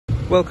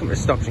Welcome to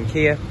Stockton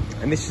Kia,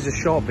 and this is a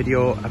short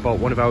video about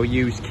one of our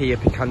used Kia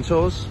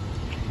Picantos.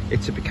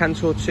 It's a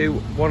Picanto 2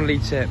 1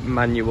 litre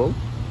manual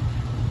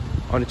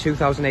on a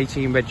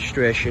 2018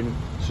 registration,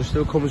 so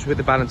still comes with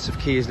the balance of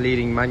Kia's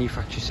leading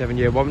manufacturer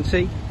 7-year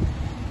warranty.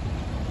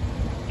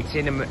 It's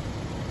in a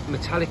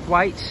metallic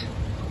white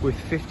with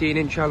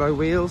 15-inch alloy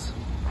wheels,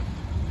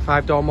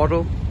 5-door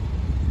model.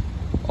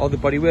 All the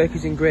bodywork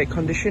is in great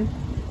condition.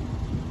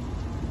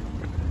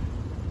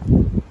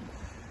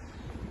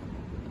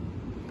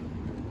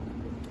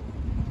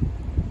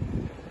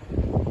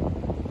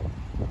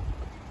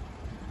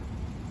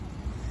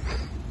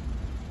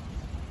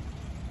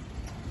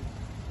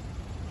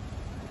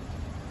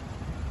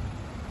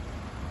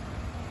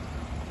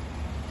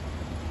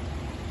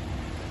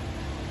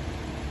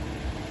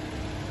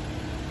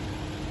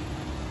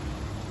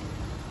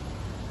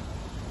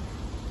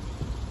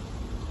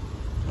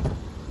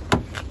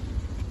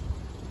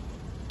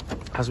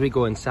 As we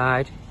go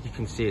inside, you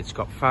can see it's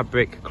got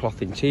fabric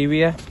cloth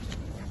interior.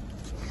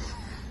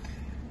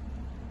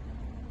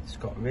 It's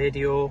got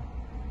radio,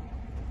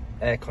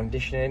 air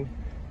conditioning,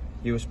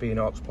 USB and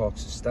aux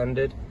ports as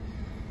standard.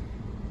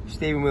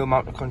 Steering wheel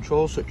mounted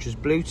controls such as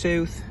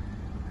Bluetooth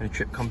and a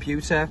trip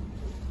computer,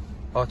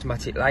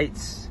 automatic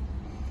lights,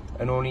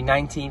 and only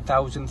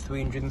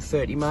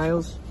 19,330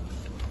 miles.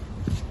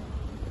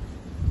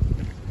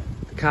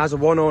 The car's a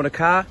one owner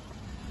car.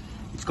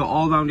 It's got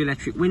all round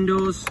electric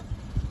windows.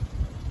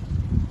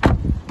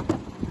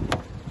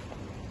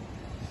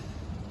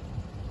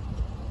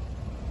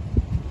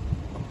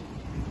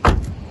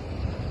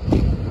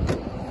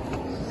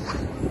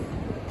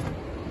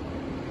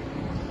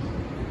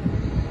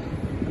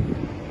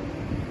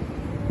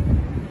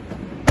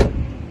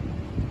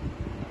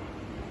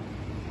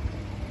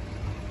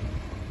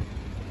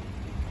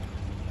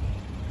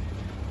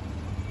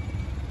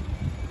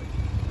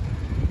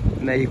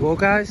 And there you go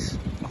guys,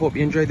 I hope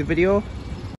you enjoyed the video.